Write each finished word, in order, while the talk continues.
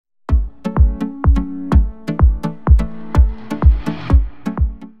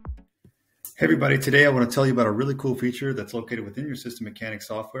Hey everybody, today I want to tell you about a really cool feature that's located within your System Mechanic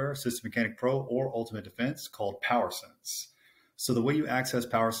software, System Mechanic Pro or Ultimate Defense, called PowerSense. So the way you access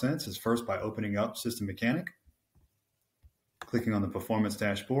PowerSense is first by opening up System Mechanic, clicking on the Performance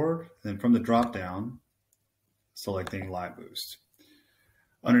dashboard, and then from the drop-down, selecting Live Boost.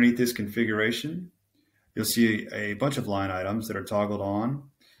 Underneath this configuration, you'll see a bunch of line items that are toggled on,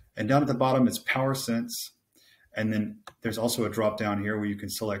 and down at the bottom is PowerSense. And then there's also a drop down here where you can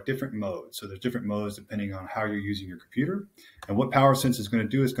select different modes. So there's different modes depending on how you're using your computer. And what PowerSense is going to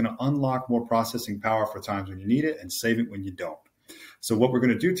do is going to unlock more processing power for times when you need it and save it when you don't. So what we're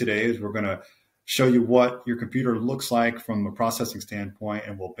going to do today is we're going to show you what your computer looks like from a processing standpoint,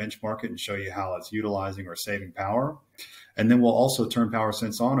 and we'll benchmark it and show you how it's utilizing or saving power. And then we'll also turn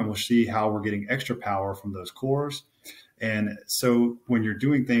PowerSense on and we'll see how we're getting extra power from those cores. And so when you're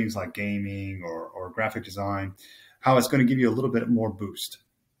doing things like gaming or graphic design, how it's going to give you a little bit more boost.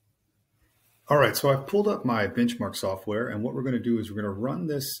 All right, so I've pulled up my benchmark software, and what we're going to do is we're going to run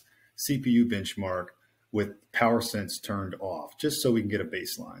this CPU benchmark with PowerSense turned off, just so we can get a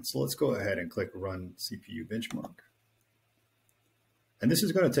baseline. So let's go ahead and click Run CPU Benchmark. And this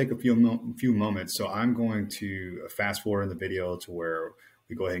is going to take a few moments, so I'm going to fast forward in the video to where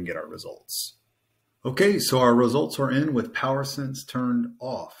we go ahead and get our results. Okay, so our results are in with PowerSense turned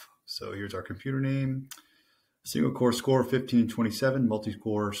off. So here's our computer name, single core score 1527,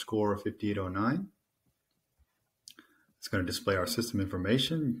 multi-core score 5809. It's going to display our system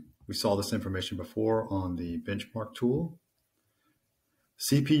information. We saw this information before on the benchmark tool.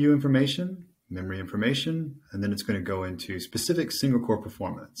 CPU information, memory information, and then it's going to go into specific single core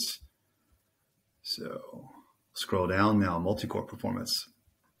performance. So scroll down now, multi-core performance.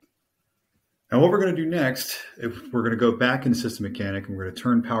 Now what we're going to do next, if we're going to go back into System Mechanic and we're going to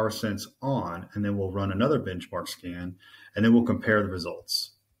turn PowerSense on, and then we'll run another benchmark scan, and then we'll compare the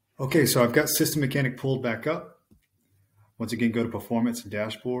results. Okay, so I've got System Mechanic pulled back up. Once again, go to Performance and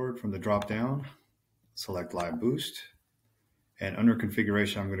Dashboard from the drop-down, select Live Boost, and under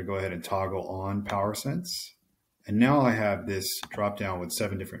Configuration, I'm going to go ahead and toggle on PowerSense. And now I have this drop-down with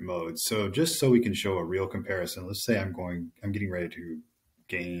 7 different modes. So just so we can show a real comparison, let's say I'm getting ready to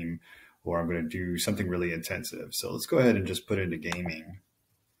game, or I'm going to do something really intensive. So let's go ahead and just put it into gaming.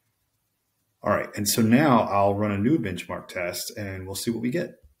 All right, and so now I'll run a new benchmark test and we'll see what we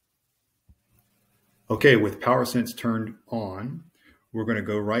get. Okay, with PowerSense turned on, we're going to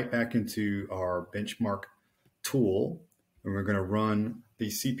go right back into our benchmark tool, and we're going to run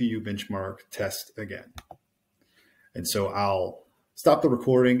the CPU benchmark test again. And so I'll stop the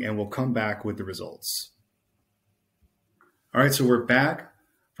recording and we'll come back with the results. All right, so we're back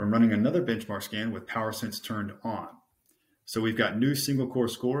from running another benchmark scan with PowerSense turned on. So we've got new single core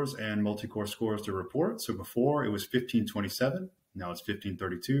scores and multi-core scores to report. So before it was 1527, now it's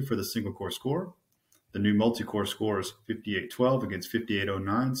 1532 for the single core score. The new multi-core score is 5812 against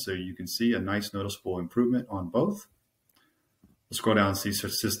 5809. So you can see a nice noticeable improvement on both. We'll scroll down and see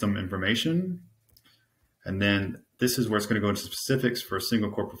system information. And then this is where it's going to go into specifics for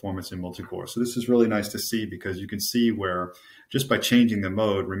single core performance and multi-core. So this is really nice to see because you can see where just by changing the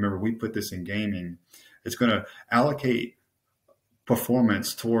mode, remember we put this in gaming, it's going to allocate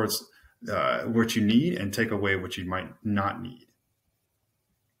performance towards what you need and take away what you might not need.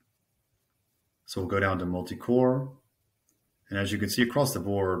 So we'll go down to multi-core. And as you can see across the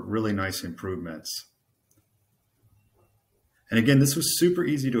board, really nice improvements. And again, this was super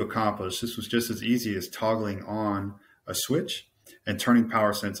easy to accomplish. This was just as easy as toggling on a switch and turning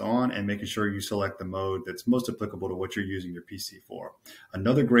PowerSense on and making sure you select the mode that's most applicable to what you're using your PC for.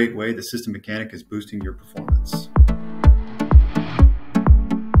 Another great way the System Mechanic is boosting your performance.